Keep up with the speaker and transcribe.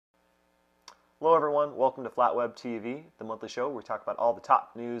Hello everyone, welcome to FlatWebTV, the monthly show where we talk about all the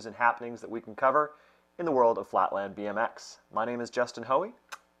top news and happenings that we can cover in the world of Flatland BMX. My name is Justin Hoey.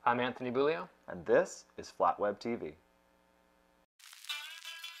 I'm Anthony Bulio. And this is FlatWebTV.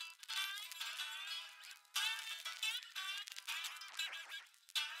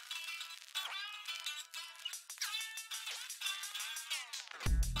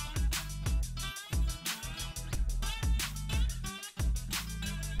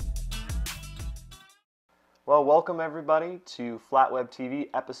 Well, welcome everybody to FlatWebTV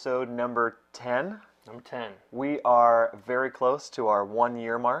episode number 10. Number 10. We are very close to our 1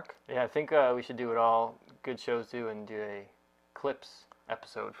 year mark. Yeah, I think we should do what all good shows do and do a clips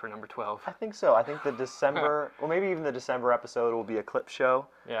episode for number 12. I think so. I think the December, or maybe even the December episode will be a clip show.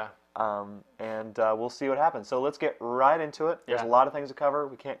 Yeah. And we'll see what happens. So let's get right into it. There's Yeah. a lot of things to cover.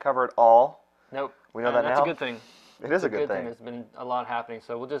 We can't cover it all. Nope. We know that that's now. a good thing. It is a good thing. There's been a lot happening,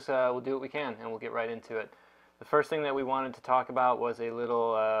 so we'll just we'll do what we can and we'll get right into it. The first thing that we wanted to talk about was a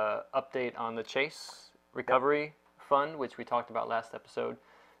little update on the Chase Recovery Fund, which we talked about last episode.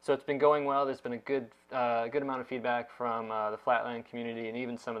 So it's been going well. There's been a good amount of feedback from the Flatland community and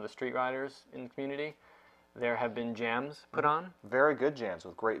even some of the street riders in the community. There have been jams put on. Very good jams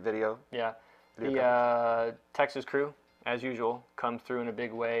with great video. Yeah. The Texas crew, as usual, comes through in a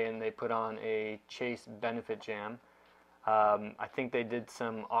big way, and they put on a Chase benefit jam. I think they did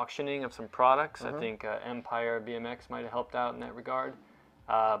some auctioning of some products. I think Empire BMX might have helped out in that regard.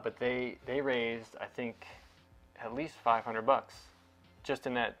 But they raised, I think, at least $500 just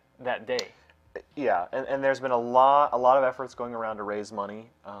in that day. Yeah, and there's been a lot of efforts going around to raise money.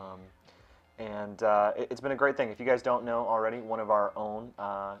 It's been a great thing. If you guys don't know already, one of our own,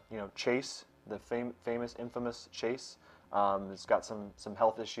 Chase, the famous, infamous Chase, has got some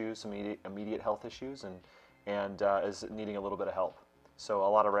health issues, some immediate health issues, and is needing a little bit of help. So a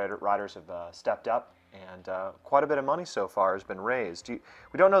lot of riders have stepped up, and quite a bit of money so far has been raised. We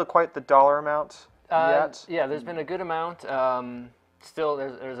don't know quite the dollar amount yet. Yeah, there's been a good amount. Still,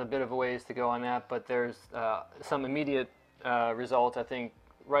 there's a bit of a ways to go on that, but there's some immediate results. I think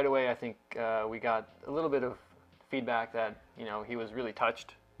right away, we got a little bit of feedback that he was really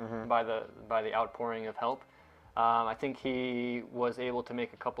touched by the outpouring of help. I think he was able to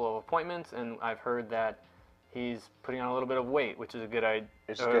make a couple of appointments, and I've heard that he's putting on a little bit of weight, which is a good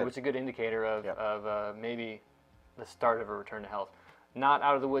which is a good indicator of maybe the start of a return to health. Not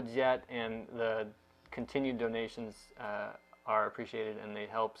out of the woods yet, and the continued donations are appreciated and they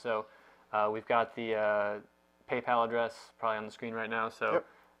help. So we've got the PayPal address probably on the screen right now. So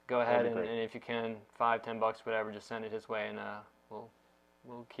go ahead and if you can, $5, $10, whatever, just send it his way, and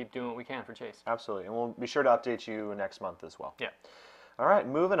we'll keep doing what we can for Chase. Absolutely, and we'll be sure to update you next month as well. Yeah. All right,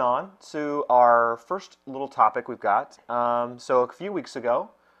 moving on to our first little topic we've got. So a few weeks ago,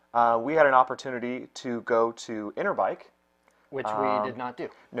 we had an opportunity to go to Interbike. Which we did not do.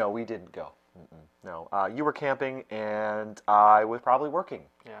 No, we didn't go. No, you were camping and I was probably working.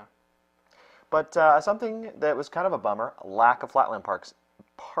 Yeah. But something that was kind of a bummer, lack of Flatland parts,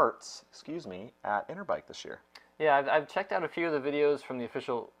 at Interbike this year. Yeah, I've checked out a few of the videos from the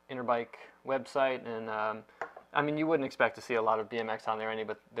official Interbike website, and I mean, you wouldn't expect to see a lot of BMX on there,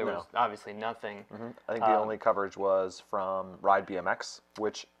 but there was obviously nothing. I think the only coverage was from Ride BMX,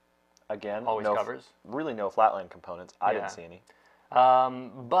 which, again, always covers. Really no Flatland components. I didn't see any.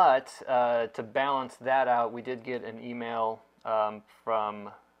 But to balance that out, we did get an email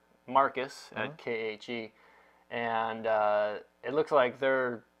from Marcus at KHE, and it looks like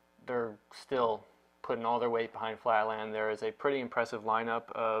they're still putting all their weight behind Flatland. There is a pretty impressive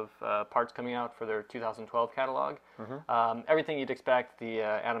lineup of parts coming out for their 2012 catalog. Everything you'd expect: the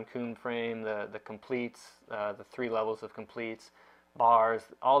Adam Kuhn frame, the completes, the 3 levels of completes, bars,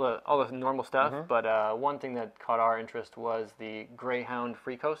 all the normal stuff. But one thing that caught our interest was the Greyhound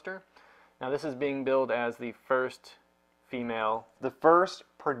free coaster. Now this is being billed as the first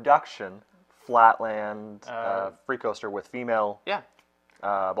production Flatland free coaster with female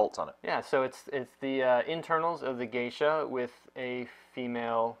bolts on it. Yeah, so it's the internals of the Geisha with a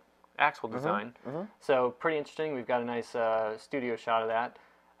female axle design. So pretty interesting. We've got a nice studio shot of that.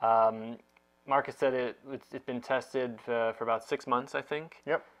 Marcus said it's been tested for about 6 months, I think.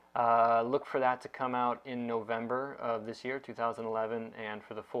 Yep. Look for that to come out in November of this year, 2011, and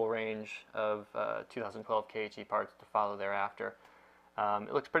for the full range of 2012 KHE parts to follow thereafter.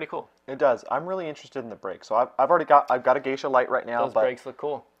 It looks pretty cool. It does. I'm really interested in the brakes. So I've got a Geisha light right now. Those brakes look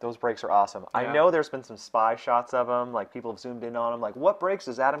cool. Those brakes are awesome. Yeah. I know there's been some spy shots of them. Like people have zoomed in on them. Like, what brakes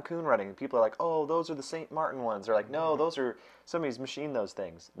is Adam Kuhn running? And people are like, oh, those are the St. Martin ones. They're like, no, those are somebody's machined those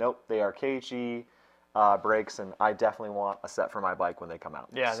things. Nope, they are KHE brakes, and I definitely want a set for my bike when they come out.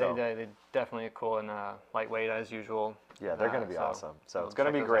 Yeah, so, they definitely are cool and lightweight as usual. yeah, they're going to be awesome. So we'll it's going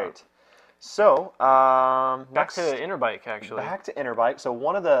to be check those great. out. So Back to Interbike, actually. Back to Interbike. So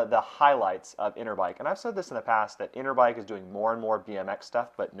one of the highlights of Interbike, and I've said this in the past, that Interbike is doing more and more BMX stuff,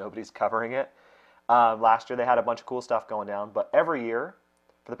 but nobody's covering it. Last year they had a bunch of cool stuff going down, but every year,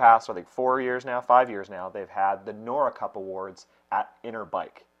 for the past, I think 5 years now, they've had the NORA Cup Awards at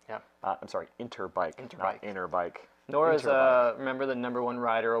Interbike. Yeah. I'm sorry, Interbike, not Interbike. NORA's, Interbike. remember, the #1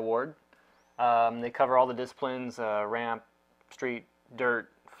 rider award. They cover all the disciplines, ramp, street, dirt,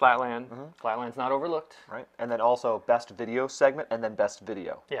 Flatland. Flatland's not overlooked. Right, and then also best video segment, and then best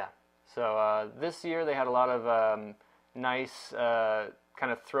video. Yeah. So this year they had a lot of nice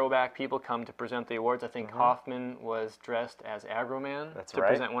kind of throwback people come to present the awards. I think Hoffman was dressed as Agroman to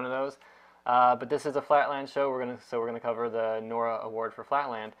present one of those. But this is a Flatland show. We're gonna cover the NORA Award for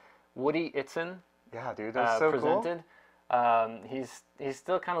Flatland. Woody Itzen. Yeah, dude, that's so presented. cool. He's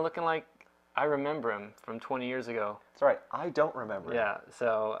still kind of looking like I remember him from 20 years ago. That's right. I don't remember. Yeah,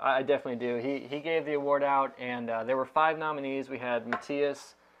 so I definitely do. He gave the award out, and there were 5 nominees. We had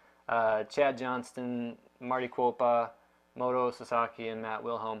Matthias, Chad Johnston, Marty Kulpa, Moto Sasaki, and Matt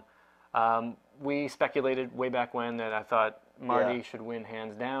Wilhelm. We speculated way back when that I thought Marty should win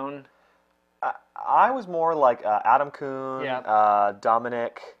hands down. I was more like Adam Kuhn,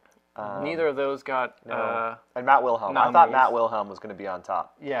 Dominic. Neither of those got and Matt Wilhelm. nominees. I thought Matt Wilhelm was going to be on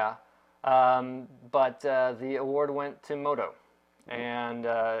top. Yeah, but the award went to Moto, and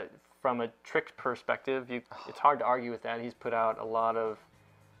from a trick perspective, it's hard to argue with that. He's put out a lot of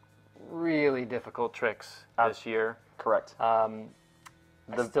really difficult tricks this year. Correct. I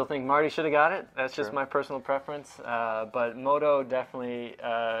still think Marty should have got it. That's just my personal preference. But Moto definitely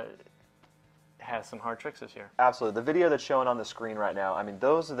has some hard tricks this year. Absolutely. The video that's showing on the screen right now, I mean,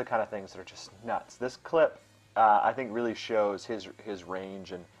 those are the kind of things that are just nuts. This clip, I think, really shows his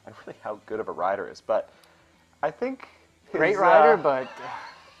range and really how good of a rider is. But I think great rider, but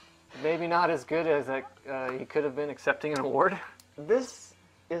maybe not as good as he could have been accepting an award. This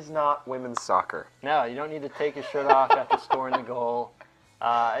is not women's soccer. No, you don't need to take your shirt off after scoring the goal.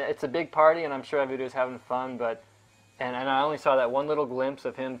 It's a big party, and I'm sure everybody's having fun. But and I only saw that one little glimpse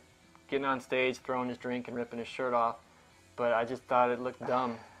of him getting on stage, throwing his drink, and ripping his shirt off. But I just thought it looked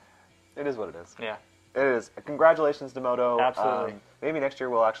dumb. It is what it is. Yeah. It is. Congratulations to Moto. Absolutely. Maybe next year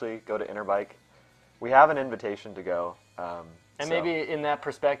we'll actually go to Interbike. We have an invitation to go. And maybe in that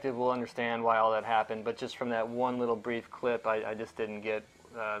perspective we'll understand why all that happened. But just from that one little brief clip, I just didn't get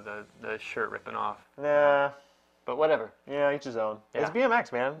the shirt ripping off. Nah. But whatever. Yeah, each his own. Yeah. It's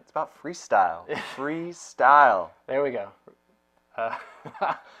BMX, man. It's about freestyle. Freestyle. There we go.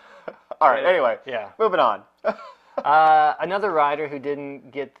 All right, anyway. Yeah. Moving on. Another rider who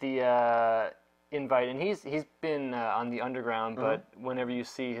didn't get the invite, and he's been on the underground, but whenever you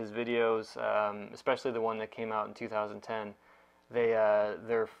see his videos, especially the one that came out in 2010,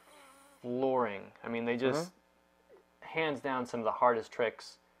 they're flooring. I mean, they just hands down some of the hardest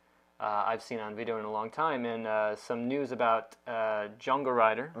tricks I've seen on video in a long time. And some news about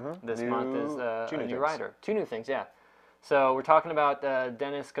JungleRider this month is a new rider. 2 new things, yeah. So we're talking about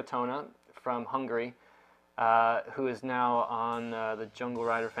Denes Katona from Hungary, who is now on the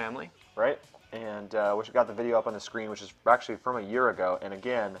JungleRider family. Right, and we got the video up on the screen, which is actually from a year ago. And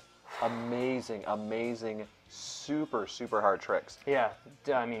again, amazing, super hard tricks. Yeah,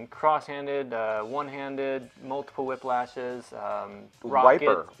 I mean, cross-handed, one-handed, multiple whiplashes,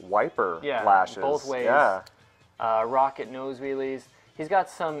 wiper lashes. Both ways. Yeah. Rocket nose wheelies. He's got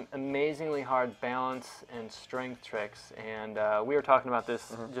some amazingly hard balance and strength tricks, and we were talking about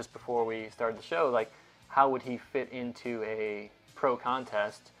this just before we started the show. Like, how would he fit into a pro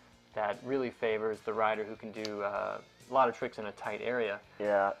contest that really favors the rider who can do a lot of tricks in a tight area?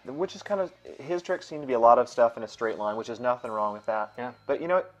 Yeah, which is kind of, his tricks seem to be a lot of stuff in a straight line, which is nothing wrong with that. Yeah. But you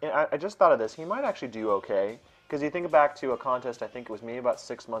know, I just thought of this. He might actually do okay, because you think back to a contest, I think it was maybe about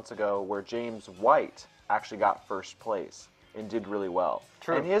 6 months ago, where James White actually got first place and did really well.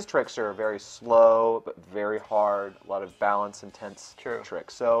 True. And his tricks are very slow, but very hard, a lot of balance, intense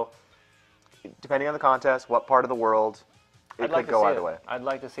tricks. So, depending on the contest, what part of the world, it could go either way. I'd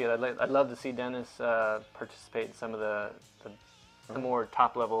like to see it. I'd love to see Denes participate in some of the more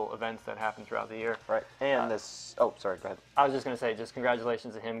top-level events that happen throughout the year. Right. And this... Oh, sorry, go ahead. I was just going to say, just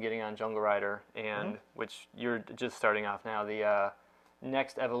congratulations to him getting on JungleRider, and which you're just starting off now, the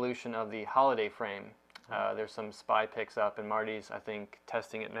next evolution of the holiday frame. There's some spy picks up, and Marty's, I think,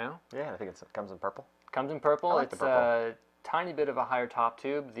 testing it now. Yeah, I think it comes in purple. Comes in purple. It's a tiny bit of a higher top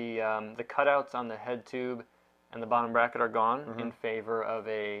tube. The cutouts on the head tube and the bottom bracket are gone in favor of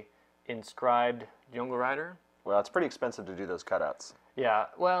a inscribed JungleRider. Well, it's pretty expensive to do those cutouts. Yeah,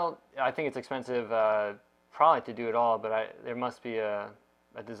 well, I think it's expensive probably to do it all, but there must be a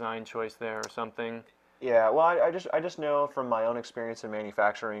design choice there or something. Yeah, well, I just know from my own experience in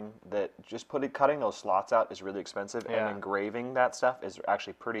manufacturing that just cutting those slots out is really expensive, Yeah. and engraving that stuff is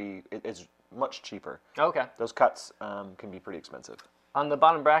actually it's much cheaper. Okay. Those cuts can be pretty expensive. On the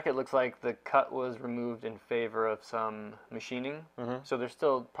bottom bracket, it looks like the cut was removed in favor of some machining. So there's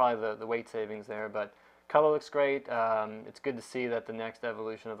still probably the weight savings there, but color looks great. It's good to see that the next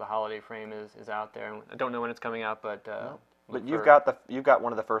evolution of the holiday frame is out there. I don't know when it's coming out, but But you've got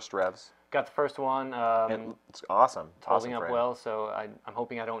one of the first revs. got the first one. It's awesome. It's holding awesome up frame. well, so I'm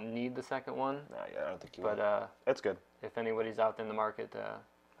hoping I don't need the second one. No, yeah, I don't think you But will. It's good. if anybody's out there in the market,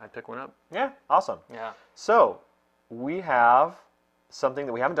 I'd pick one up. Yeah, awesome. Yeah. So we have something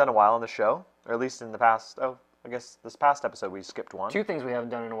that we haven't done in a while on the show, or at least in the past. Oh, I guess this past episode we skipped one. Two things we haven't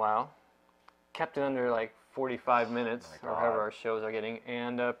done in a while. Kept it under like 45 minutes, Oh or my however God. our shows are getting,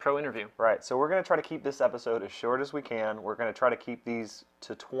 and a pro interview. Right, so we're going to try to keep this episode as short as we can. We're going to try to keep these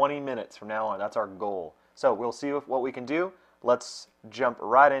to 20 minutes from now on. That's our goal. So we'll see what we can do. Let's jump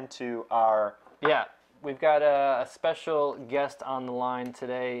right into our... Yeah, we've got a special guest on the line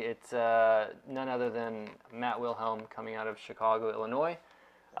today. It's none other than Matt Wilhelm, coming out of Chicago, Illinois.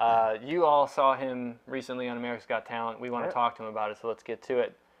 You all saw him recently on America's Got Talent. We want to talk to him about it, so let's get to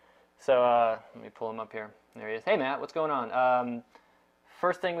it. So let me pull him up here. There he is. Hey, Matt, what's going on?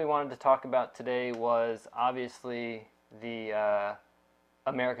 First thing we wanted to talk about today was obviously the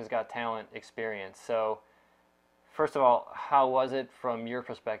America's Got Talent experience. So first of all, how was it from your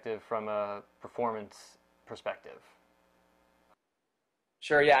perspective, from a performance perspective?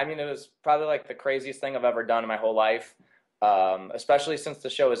 Sure, yeah. I mean, it was probably like the craziest thing I've ever done in my whole life, especially since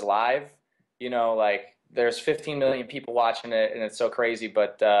the show is live. You know, like there's 15 million people watching it, and it's so crazy.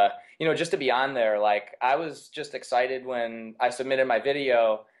 But, you know, just to be on there, like I was just excited when I submitted my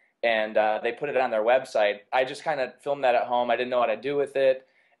video and they put it on their website. I just kind of filmed that at home. I didn't know what to do with it.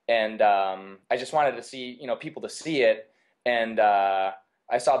 And I just wanted to see, you know, people to see it. And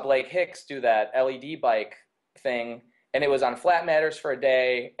I saw Blake Hicks do that LED bike thing, and it was on Flat Matters for a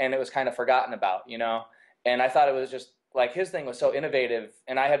day, and it was kind of forgotten about, you know. And I thought it was just like his thing was so innovative,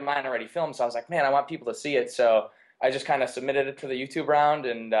 and I had mine already filmed, so I was like, man, I want people to see it. So I just kind of submitted it to the YouTube round,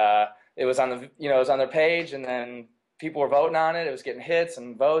 and it was on the, you know, it was on their page, and then people were voting on it. It was getting hits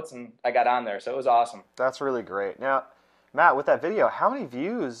and votes, and I got on there, so it was awesome. That's really great. Now, Matt, with that video, how many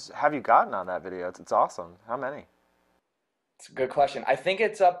views have you gotten on that video? It's awesome. How many? It's a good question. I think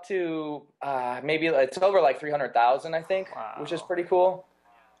it's up to maybe it's over like 300,000, I think, which is pretty cool.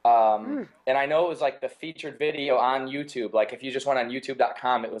 And I know it was like the featured video on YouTube. Like if you just went on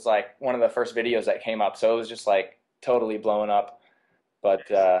youtube.com, it was like one of the first videos that came up. So it was just like totally blowing up. But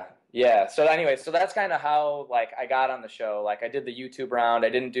yeah, so anyway, so that's kind of how like I got on the show. Like I did the YouTube round. I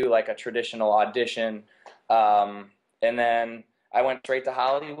didn't do like a traditional audition. And then I went straight to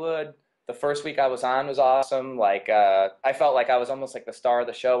Hollywood. The first week I was on was awesome. Like I felt like I was almost like the star of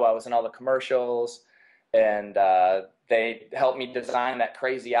the show. I was in all the commercials, and they helped me design that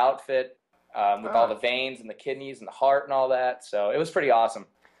crazy outfit with all the veins and the kidneys and the heart and all that. So it was pretty awesome.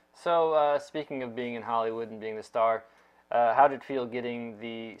 So speaking of being in Hollywood and being the star, how did it feel getting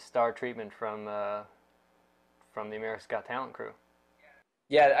the star treatment from the America's Got Talent crew?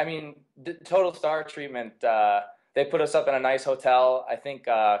 Yeah, I mean, total star treatment. They put us up in a nice hotel. I think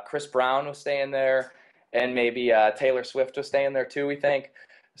Chris Brown was staying there, and maybe Taylor Swift was staying there too, we think.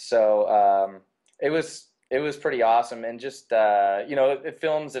 So it was pretty awesome. And just, you know, it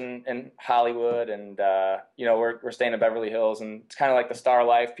films in Hollywood, and, you know, we're staying in Beverly Hills, and it's kind of like the star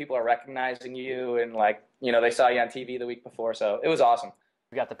life. People are recognizing you, and like, you know, they saw you on TV the week before. So it was awesome.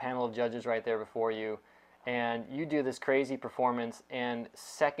 You got the panel of judges right there before you, and you do this crazy performance, and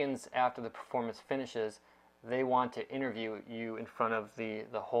seconds after the performance finishes, they want to interview you in front of the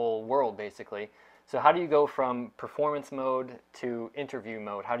whole world, basically. So how do you go from performance mode to interview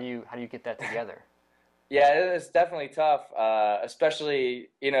mode? How do you get that together? Yeah, it's definitely tough, especially,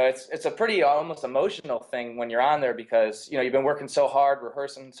 you know, it's a pretty almost emotional thing when you're on there because, you know, you've been working so hard,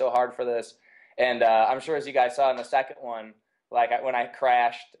 rehearsing so hard for this. And I'm sure as you guys saw in the second one, like when I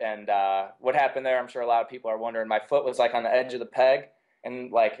crashed and what happened there, I'm sure a lot of people are wondering, my foot was like on the edge of the peg,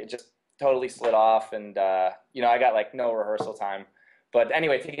 and like it just totally slid off, and you know, I got like no rehearsal time. But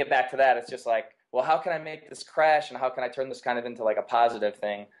anyway, to get back to that, it's just like, well, how can I make this crash, and how can I turn this kind of into like a positive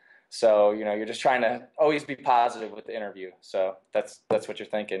thing? So, you know, you're just trying to always be positive with the interview. So that's what you're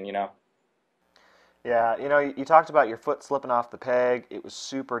thinking, you know. Yeah, you know, you talked about your foot slipping off the peg. It was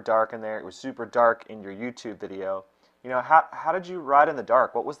super dark in there. It was super dark in your YouTube video. You know, how did you ride in the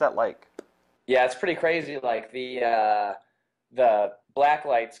dark? What was that like? Yeah, it's pretty crazy. Like the black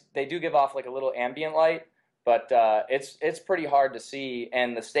lights, they do give off like a little ambient light, but it's pretty hard to see,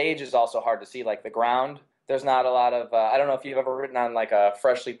 and the stage is also hard to see. Like the ground, there's not a lot of. I don't know if you've ever ridden on like a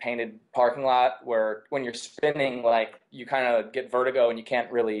freshly painted parking lot where when you're spinning, like you kind of get vertigo and you can't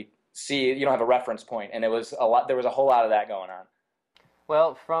really see. You don't have a reference point, and it was a lot. There was a whole lot of that going on.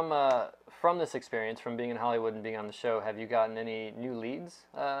 Well, from this experience, from being in Hollywood and being on the show, have you gotten any new leads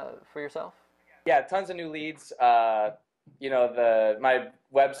for yourself? Yeah, tons of new leads. You know, my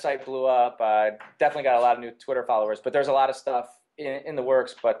website blew up. I definitely got a lot of new Twitter followers, but there's a lot of stuff in the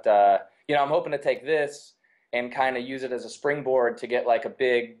works. But you know, I'm hoping to take this and kind of use it as a springboard to get like a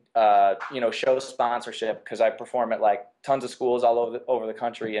big you know, show sponsorship, because I perform at like tons of schools all over the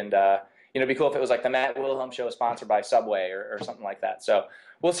country, and you know, it'd be cool if it was like the Matt Wilhelm show sponsored by Subway or something like that. So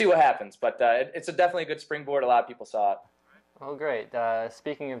we'll see what happens, but it's definitely a good springboard. A lot of people saw it. Oh, great.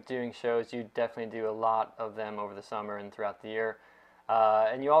 Speaking of doing shows, you definitely do a lot of them over the summer and throughout the year.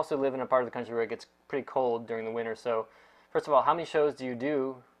 And you also live in a part of the country where it gets pretty cold during the winter. So, first of all, how many shows do you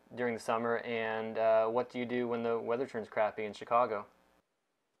do during the summer, and what do you do when the weather turns crappy in Chicago?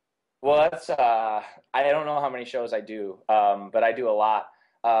 Well, that's I don't know how many shows I do, but I do a lot.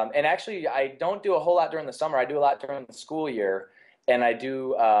 And actually, I don't do a whole lot during the summer. I do a lot during the school year, and I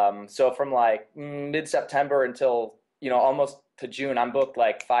do so from like mid-September until, you know, almost to June. I'm booked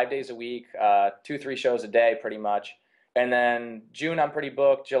like 5 days a week, 2-3 shows a day, pretty much. And then June, I'm pretty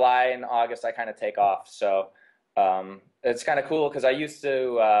booked. July and August, I kind of take off. So it's kind of cool because I used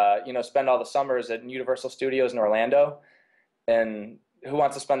to, you know, spend all the summers at Universal Studios in Orlando, and who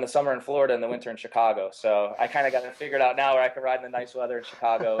wants to spend the summer in Florida and the winter in Chicago? So I kind of got it figured out now where I can ride in the nice weather in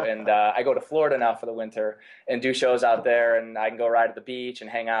Chicago, and I go to Florida now for the winter and do shows out there, and I can go ride at the beach and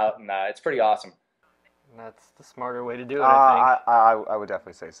hang out, and it's pretty awesome. That's the smarter way to do it, I think. I would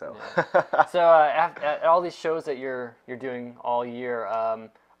definitely say so. Yeah. So at all these shows that you're doing all year,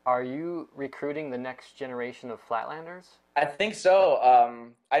 are you recruiting the next generation of Flatlanders? I think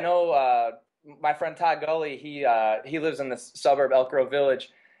so. I know my friend Todd Gully, he lives in the suburb Elk Grove Village,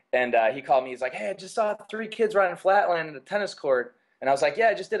 and he called me. He's like, "Hey, I just saw 3 kids riding Flatland in a tennis court." And I was like, "Yeah,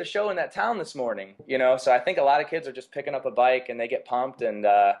 I just did a show in that town this morning." You know, so I think a lot of kids are just picking up a bike and they get pumped, and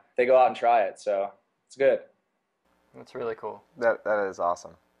they go out and try it. So it's good. That's really cool. That is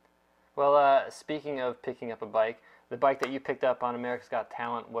awesome. Well, speaking of picking up a bike, the bike that you picked up on America's Got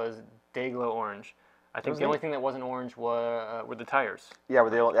Talent was Dayglow Orange. I think the only thing that wasn't orange were the tires. Yeah,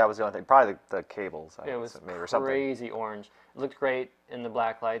 that was the only thing. Probably the cables. It was maybe, or something. crazy orange. It looked great in the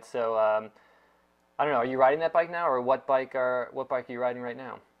black lights. So I don't know. Are you riding that bike now, or what bike are you riding right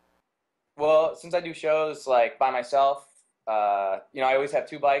now? Well, since I do shows like by myself, you know, I always have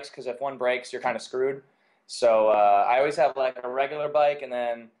 2 bikes because if one breaks, you're kind of screwed. So I always have like a regular bike, and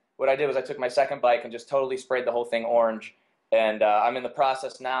then what I did was I took my second bike and just totally sprayed the whole thing orange. And I'm in the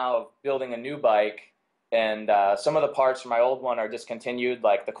process now of building a new bike. And some of the parts from my old one are discontinued,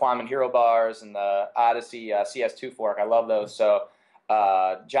 like the Quammen Hero bars and the Odyssey CS2 fork. I love those. So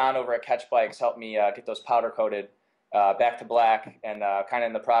John over at Catch Bikes helped me get those powder coated back to black, and kind of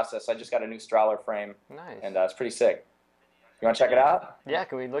in the process, I just got a new Strahler frame. Nice. And it's pretty sick. You want to check it out? Yeah,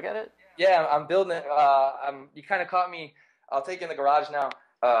 can we look at it? Yeah, I'm building it. You kind of caught me. I'll take you in the garage now.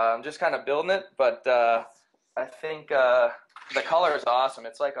 I'm just kind of building it, but I think the color is awesome.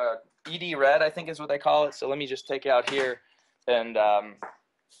 It's like a ED red, I think is what they call it. So let me just take it out here. And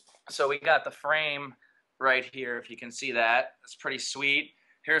so we got the frame right here, if you can see that. It's pretty sweet.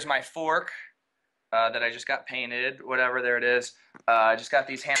 Here's my fork that I just got painted, whatever, there it is. I just got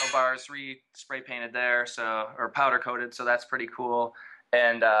these handlebars spray painted there, so, or powder coated, so that's pretty cool.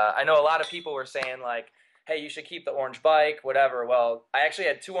 And I know a lot of people were saying like, hey, you should keep the orange bike, whatever. Well, I actually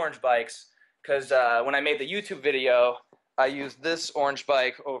had 2 orange bikes because when I made the YouTube video, I used this orange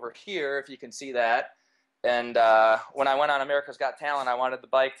bike over here, if you can see that. And when I went on America's Got Talent, I wanted the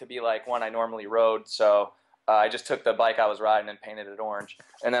bike to be like one I normally rode. So I just took the bike I was riding and painted it orange.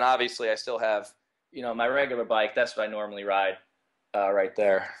 And then obviously I still have, you know, my regular bike. That's what I normally ride right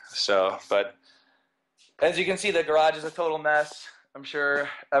there. So, but as you can see, the garage is a total mess. I'm sure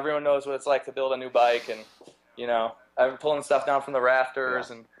everyone knows what it's like to build a new bike. And, you know, I've been pulling stuff down from the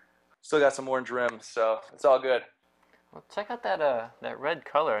rafters and still got some orange rims. So it's all good. Well, check out that red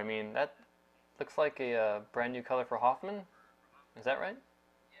color. I mean, that looks like a brand new color for Hoffman. Is that right?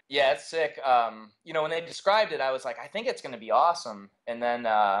 Yeah, it's sick. You know, when they described it, I was like, I think it's going to be awesome. And then,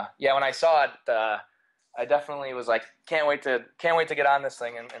 yeah, when I saw it, I definitely was like, can't wait to get on this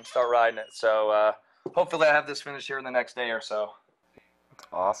thing and start riding it. So hopefully I have this finished here in the next day or so.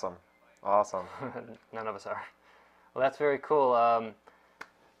 Awesome. Awesome. None of us are. Well, that's very cool.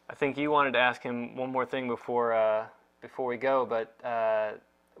 I think you wanted to ask him one more thing before we go, but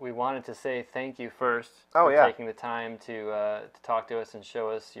we wanted to say thank you first for taking the time to talk to us and show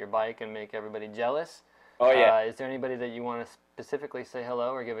us your bike and make everybody jealous. Oh, yeah. Is there anybody that you want to specifically say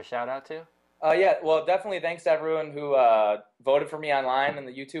hello or give a shout out to? Yeah, well, definitely thanks to everyone who voted for me online in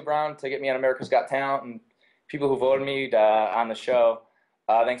the YouTube round to get me on America's Got Talent, and people who voted me on the show.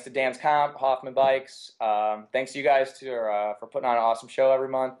 Thanks to Denes Katona, Hoffman Bikes. Thanks to you guys for putting on an awesome show every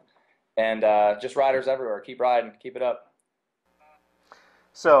month. And just riders everywhere. Keep riding. Keep it up.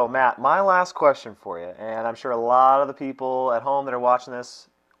 So, Matt, my last question for you, and I'm sure a lot of the people at home that are watching this,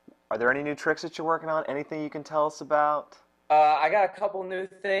 are there any new tricks that you're working on? Anything you can tell us about? I got a couple new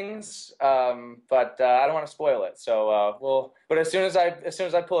things, but I don't want to spoil it. So but as soon as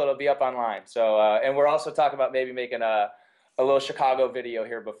I pull it, it'll be up online. So and we're also talking about maybe making a little Chicago video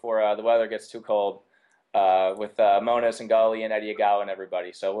here before the weather gets too cold, with Monas and Gully and Eddie Agawa and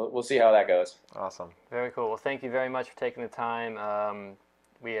everybody. So we'll see how that goes. Awesome. Very cool. Well, thank you very much for taking the time.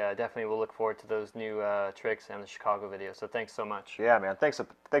 We definitely will look forward to those new tricks and the Chicago video. So thanks so much. Yeah, man. Thanks a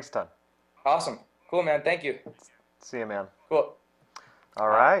ton. Awesome. Cool, man. Thank you. See you, man. Cool. All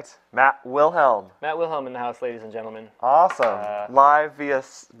right. Matt Wilhelm. Matt Wilhelm in the house, ladies and gentlemen. Awesome. Live via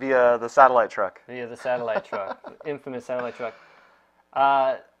the satellite truck. Via the satellite truck. The infamous satellite truck.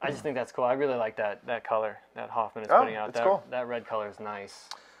 I just think that's cool. I really like that color that Hoffman is putting out. It's cool. That red color is nice.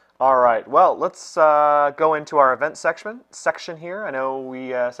 All right. Well, let's go into our event section here. I know we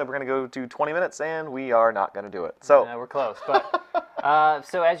said we're going to go do 20 minutes, and we are not going to do it. So yeah, we're close. But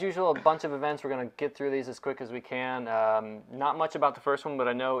so as usual, a bunch of events. We're going to get through these as quick as we can. Not much about the first one, but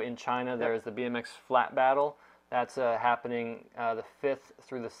I know in China there is the BMX Flat Battle. That's happening the 5th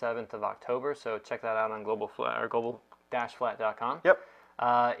through the 7th of October. So check that out on global-flat.com. Yep.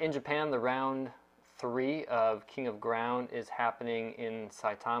 In Japan, the round 3 of King of Ground is happening in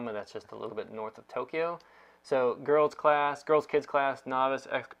Saitama. That's just a little bit north of Tokyo. So girls kids class, novice,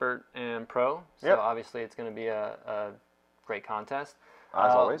 expert, and pro. So obviously it's going to be a great contest.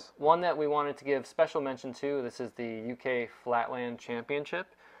 As always. One that we wanted to give special mention to, this is the UK Flatland Championship.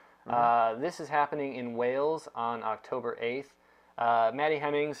 This is happening in Wales on October 8th. Matty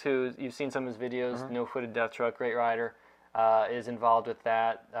Hemmings, who you've seen some of his videos, no-footed death truck, great rider, is involved with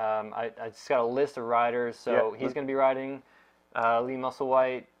that. I just got a list of riders, so he's going to be riding. Lee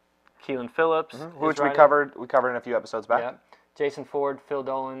Musselwhite, Keelan Phillips, which we covered in a few episodes back. Yeah. Jason Ford, Phil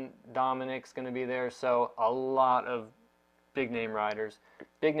Dolan, Dominic's going to be there. So a lot of big name riders,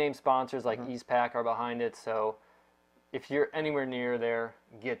 big name sponsors like Eastpak are behind it. So if you're anywhere near there,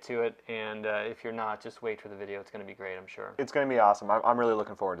 get to it. And if you're not, just wait for the video. It's going to be great, I'm sure. It's going to be awesome. I'm really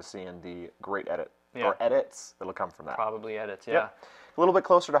looking forward to seeing the great or edits that'll come from that. Probably edits, yeah. Yep. A little bit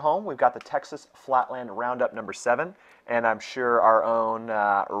closer to home, we've got the Texas Flatland Roundup number 7, and I'm sure our own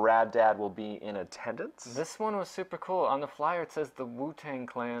Rad Dad will be in attendance. This one was super cool. On the flyer, it says the Wu-Tang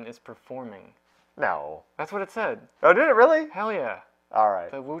Clan is performing. No. That's what it said. Oh, did it really? Hell yeah. All right.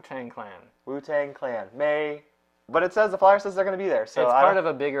 The Wu-Tang Clan. Wu-Tang Clan. But it says, the flyer says they're going to be there. So it's part of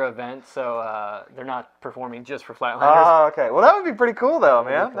a bigger event, so they're not performing just for Flatlanders. Oh, okay. Well, that would be pretty cool, though,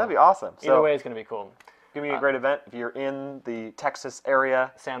 man. Cool. That'd be awesome. Either way, it's going to be cool. Give me a great event. If you're in the Texas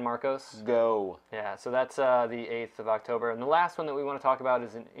area, San Marcos. Go. Yeah, so that's the 8th of October. And the last one that we want to talk about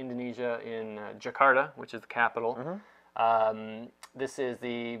is in Indonesia, in Jakarta, which is the capital. This is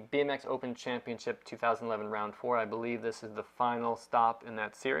the BMX Open Championship 2011 Round 4. I believe this is the final stop in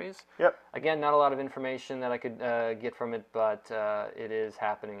that series. Yep. Again, not a lot of information that I could get from it, but it is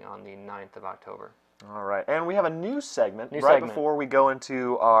happening on the 9th of October. All right. And we have a new segment before we go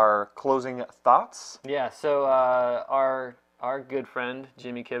into our closing thoughts. Yeah, so our good friend,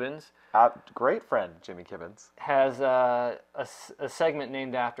 Jimmy Kibbins, great friend, Jimmy Kibbins, has a segment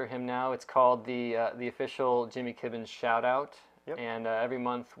named after him now. It's called the official Jimmy Kibbins Shout Out. Yep. And every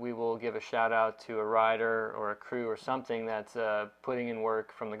month we will give a shout out to a rider or a crew or something that's putting in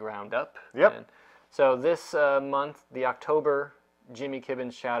work from the ground up. Yep. And so this month, the October Jimmy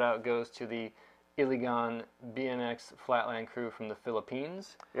Kibbins shout out goes to the Iligan BMX Flatland crew from the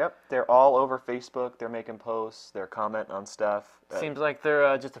Philippines. Yep. They're all over Facebook. They're making posts. They're commenting on stuff. Seems like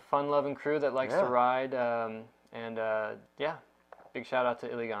they're just a fun-loving crew that likes to ride. Yeah, big shout out to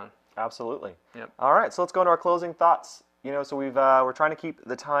Iligan. Absolutely. Yep. All right, so let's go into our closing thoughts. You know, so we're trying to keep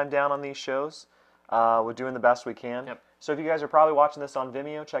the time down on these shows. We're doing the best we can. Yep. So if you guys are probably watching this on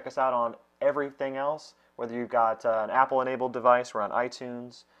Vimeo, check us out on everything else. Whether you've got an Apple-enabled device, we're on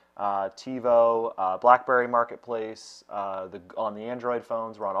iTunes. TiVo, BlackBerry Marketplace, on the Android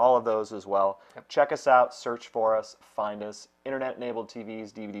phones. We're on all of those as well. Yep. Check us out, search for us, find us. Internet-enabled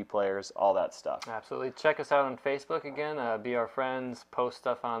TVs, DVD players, all that stuff. Absolutely. Check us out on Facebook again. Be our friends. Post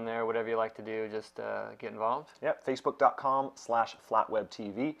stuff on there. Whatever you like to do, just get involved. Yep,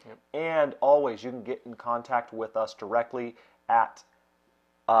 facebook.com/FlatWebTV. Yep. And always, you can get in contact with us directly at,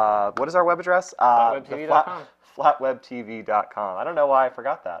 what is our web address? FlatWebTV.com. FlatWebTV.com. I don't know why I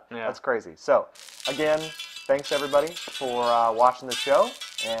forgot that. Yeah. That's crazy. So, again, thanks everybody for watching the show.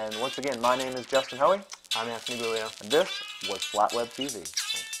 And once again, my name is Justin Hoey. I'm Anthony Bulio. And this was FlatWebTV.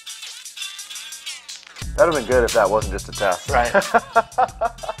 That would have been good if that wasn't just a test. Right.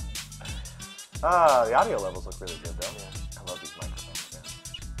 The audio levels look really good, though. Yeah. I love these microphones, man.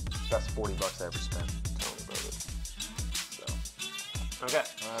 Best $40 I ever spent. Totally love it. So. Okay.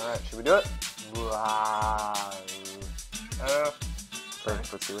 All right, should we do it?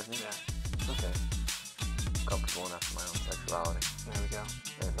 Let's see with me. Yeah. Okay. I'm comfortable enough in my own sexuality. There we go.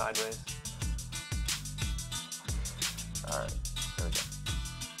 Sideways. All right. There we go.